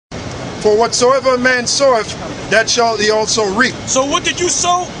For whatsoever a man soweth, that shall he also reap. So what did you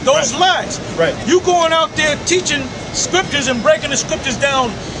sow? Those lies. Right. You going out there teaching scriptures and breaking the scriptures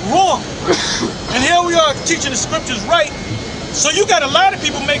down wrong. And here we are teaching the scriptures right. So you got a lot of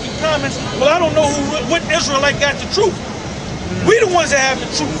people making comments, well, I don't know what Israelite got the truth. We the ones that have the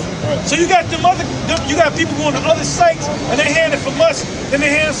truth. Right. So you got you got people going to other sites and they hearing it from us, then they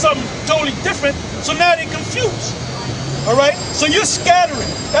hearing something totally different. So now they're confused. All right? So you're scattering.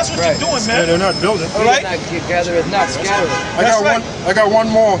 That's what you're doing, man. Yeah, they're not building. All right? Gathering, not scattering. I got one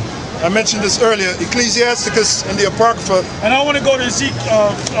more. I mentioned this earlier. Ecclesiasticus and the Apocrypha. And I want to go to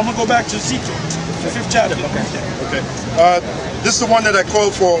Ezekiel. I'm going to go back to Ezekiel, the 5th chapter. Okay. This is the one that I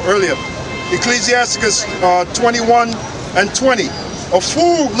called for earlier. Ecclesiasticus 21 and 20. A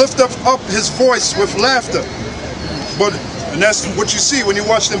fool lifteth up his voice with laughter. And that's what you see when you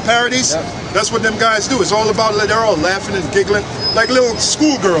watch them parodies. Yep. That's what them guys do. It's all about, they're all laughing and giggling like little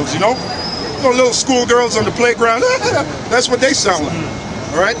schoolgirls, you know? Little schoolgirls on the playground. That's what they sound like.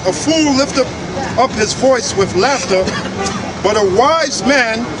 All right? A fool lifteth up his voice with laughter, but a wise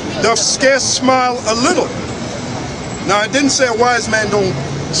man doth scarce smile a little. Now, I didn't say a wise man don't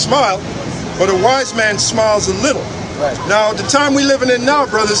smile, but a wise man smiles a little. Right. Now, the time we living in now,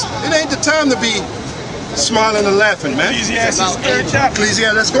 brothers, it ain't the time to be smiling and laughing, man. Ecclesiastes,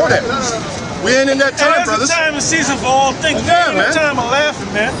 let's go there. We ain't in that time, brothers. There's a time and season for all things. Yeah, man. Time of laughing,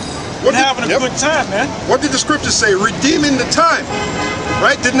 man. Having a good time, man. What did the scripture say? Redeeming the time.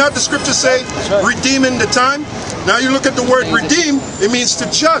 Right? Did not the scripture say redeeming the time? Now you look at the word redeem, it means to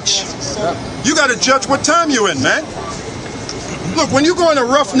judge. You got to judge what time you're in, man. Look, when you go in a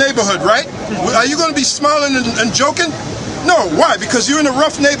rough neighborhood, right? Are you going to be smiling and joking? No, why? Because you're in a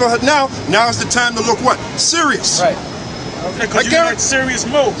rough neighborhood now. Now is the time to look what? Serious. Right. Because you're in that serious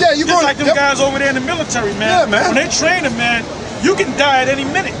mode. Yeah, you're just like them guys over there in the military, man. Yeah, man. When they train them, man, you can die at any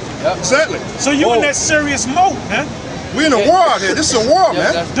minute. Yep. Exactly. So you in that serious mode, man. We're in a war out here. This is a war,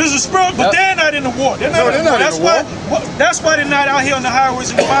 man. This is a spirit, but they're not in the war. They're not in the war. That's why they're not out here on the highways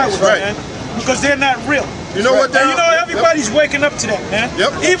and the byways, man. Because they're not real. You know what? And you know, everybody's waking up to that, man.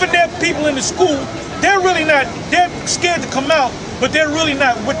 Yep. Even their people in the school, they're really not, they're scared to come out, but they're really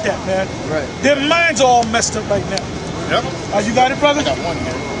not with that, man. Right. Their minds are all messed up right now. Yep. You got it, brother? I got one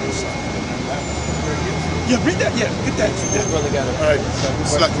here. Yeah, read that. Yeah, get that. Brother got it. All right.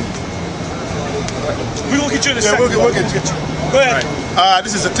 We're going to get you in a second. We'll get you. Go ahead. Right.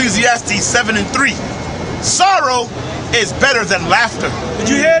 This is Ecclesiastes 7 and 3. Sorrow is better than laughter. Did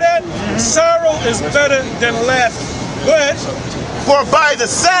you hear that? Sorrow is better than laughter. Go ahead. For by the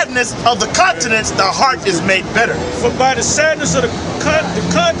sadness of the continents, the heart is made better. For by the sadness of the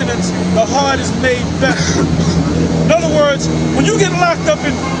continents, the heart is made better. In other words, when you get locked up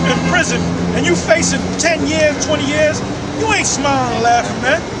in prison and you facing 10 years, 20 years, you ain't smiling and laughing,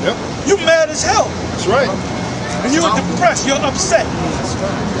 man. Yep. You mad as hell. That's right. And you're depressed, you're upset.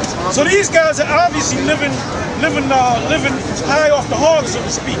 So these guys are obviously living high off the hog, so to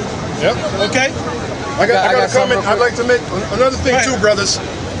speak. Yep. Okay? I got a comment. I'd like to make another thing too, brothers.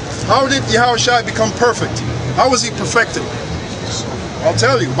 How did Yahushua become perfect? How was he perfected? I'll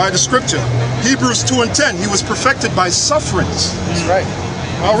tell you, by the scripture. Hebrews 2 and 10, he was perfected by sufferings. That's right.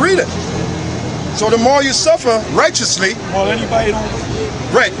 I'll read it. So the more you suffer righteously,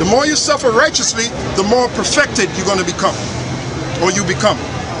 right, the more you suffer righteously, the more perfected you're going to become, or you become.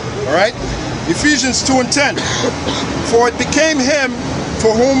 All right? Ephesians 2 and 10. For it became him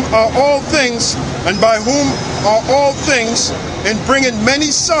for whom are all things, and by whom are all things, in bringing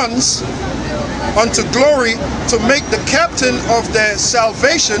many sons unto glory, to make the captain of their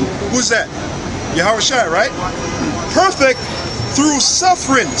salvation, who's that? Yahushua, right? Perfect through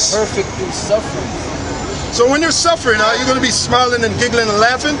sufferings. Perfect through suffering. So when you're suffering, are you going to be smiling and giggling and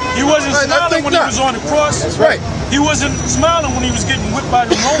laughing? He wasn't smiling when he was on the cross. That's right. He wasn't smiling when he was getting whipped by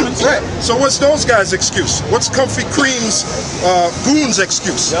the Romans. Right. So what's those guys' excuse? What's Comfy Cream's goons'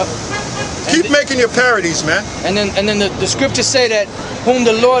 excuse? Yep. Keep making your parodies, man. And then the scriptures say that whom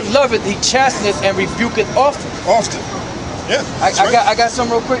the Lord loveth, he chasteneth and rebuketh often. Often. Yeah. I got some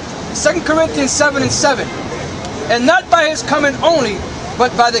real quick. 2 Corinthians 7 and 7. And not by his coming only,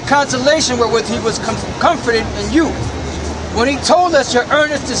 but by the consolation wherewith he was comforted in you, when he told us your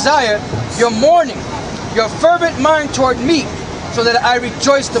earnest desire, your mourning, your fervent mind toward me, so that I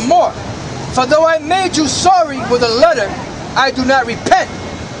rejoice the more. For though I made you sorry with a letter, I do not repent,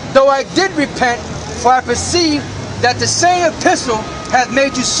 though I did repent, for I perceive that the same epistle hath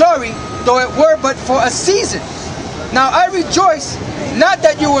made you sorry, though it were but for a season. Now I rejoice, not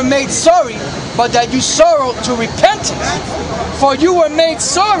that you were made sorry, but that you sorrowed to repentance. For you were made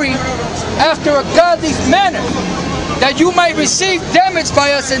sorry after a godly manner, that you might receive damage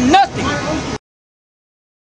by us in nothing,